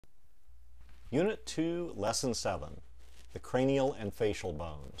Unit 2, Lesson 7, the cranial and facial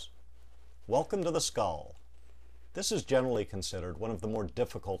bones. Welcome to the skull. This is generally considered one of the more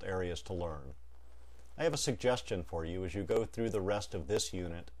difficult areas to learn. I have a suggestion for you as you go through the rest of this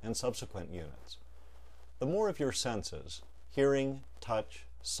unit and subsequent units. The more of your senses, hearing, touch,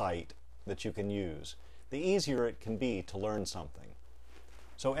 sight, that you can use, the easier it can be to learn something.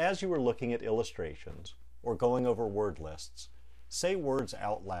 So as you are looking at illustrations or going over word lists, say words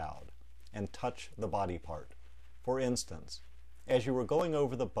out loud and touch the body part. For instance, as you were going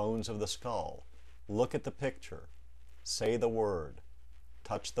over the bones of the skull, look at the picture, say the word,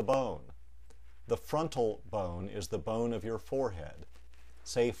 touch the bone. The frontal bone is the bone of your forehead.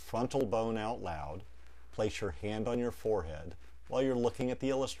 Say frontal bone out loud, place your hand on your forehead while you're looking at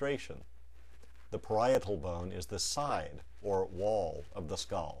the illustration. The parietal bone is the side or wall of the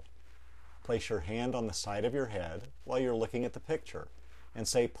skull. Place your hand on the side of your head while you're looking at the picture and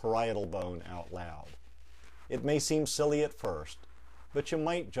say parietal bone out loud. It may seem silly at first, but you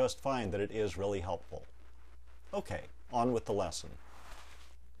might just find that it is really helpful. Okay, on with the lesson.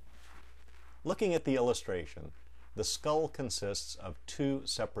 Looking at the illustration, the skull consists of two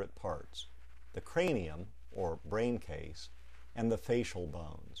separate parts, the cranium, or brain case, and the facial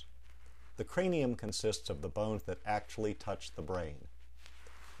bones. The cranium consists of the bones that actually touch the brain.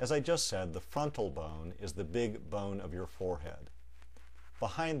 As I just said, the frontal bone is the big bone of your forehead.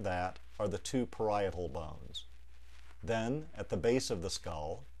 Behind that are the two parietal bones. Then, at the base of the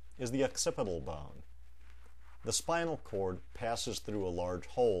skull, is the occipital bone. The spinal cord passes through a large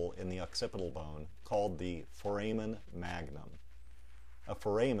hole in the occipital bone called the foramen magnum. A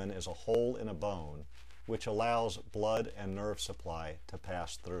foramen is a hole in a bone which allows blood and nerve supply to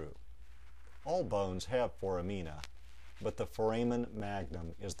pass through. All bones have foramina, but the foramen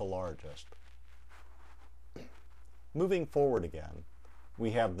magnum is the largest. Moving forward again,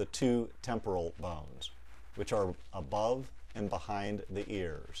 we have the two temporal bones, which are above and behind the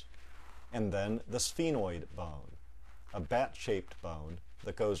ears, and then the sphenoid bone, a bat-shaped bone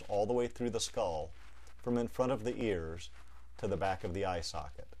that goes all the way through the skull from in front of the ears to the back of the eye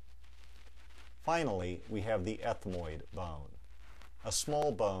socket. Finally, we have the ethmoid bone, a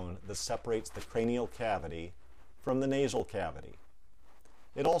small bone that separates the cranial cavity from the nasal cavity.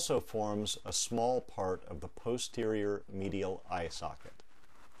 It also forms a small part of the posterior medial eye socket.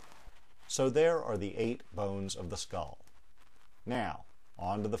 So there are the 8 bones of the skull. Now,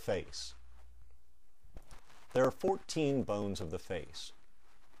 on to the face. There are 14 bones of the face.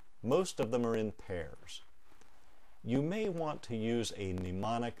 Most of them are in pairs. You may want to use a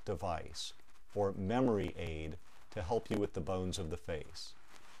mnemonic device or memory aid to help you with the bones of the face.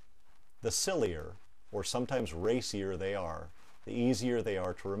 The sillier, or sometimes racier they are, the easier they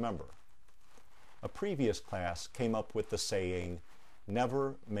are to remember. A previous class came up with the saying,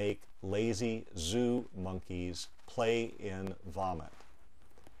 "Never make lazy zoo monkeys play in vomit."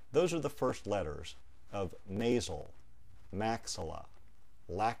 Those are the first letters of nasal, maxilla,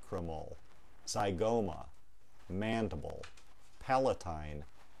 lacrimal, zygoma, mandible, palatine,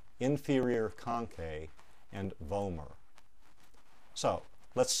 inferior conchae, and vomer. So,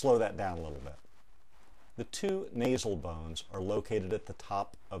 let's slow that down a little bit. The two nasal bones are located at the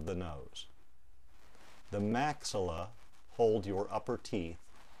top of the nose. The maxilla hold your upper teeth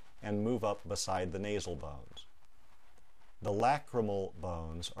and move up beside the nasal bones. The lacrimal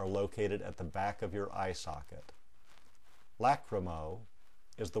bones are located at the back of your eye socket. Lacrymo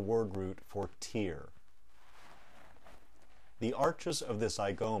is the word root for tear. The arches of the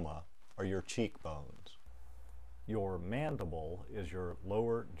zygoma are your cheekbones. Your mandible is your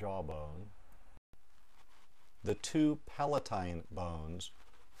lower jawbone. The two palatine bones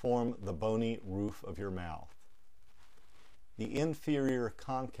form the bony roof of your mouth. The inferior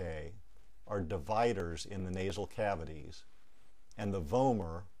conchae are dividers in the nasal cavities, and the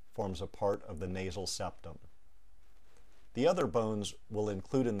vomer forms a part of the nasal septum. The other bones we'll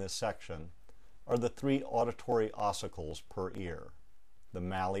include in this section are the 3 auditory ossicles per ear, the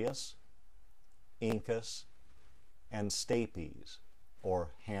malleus, incus, and stapes,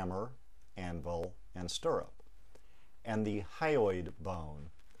 or hammer, anvil, and stirrup, and the hyoid bone,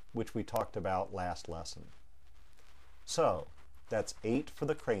 which we talked about last lesson. So, that's 8 for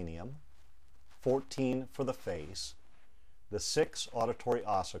the cranium, 14 for the face, the 6 auditory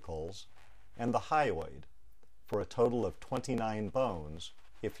ossicles, and the hyoid, for a total of 29 bones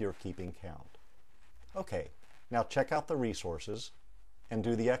if you're keeping count. Okay, now check out the resources and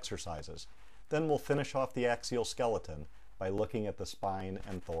do the exercises. Then we'll finish off the axial skeleton by looking at the spine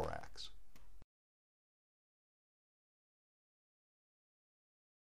and thorax.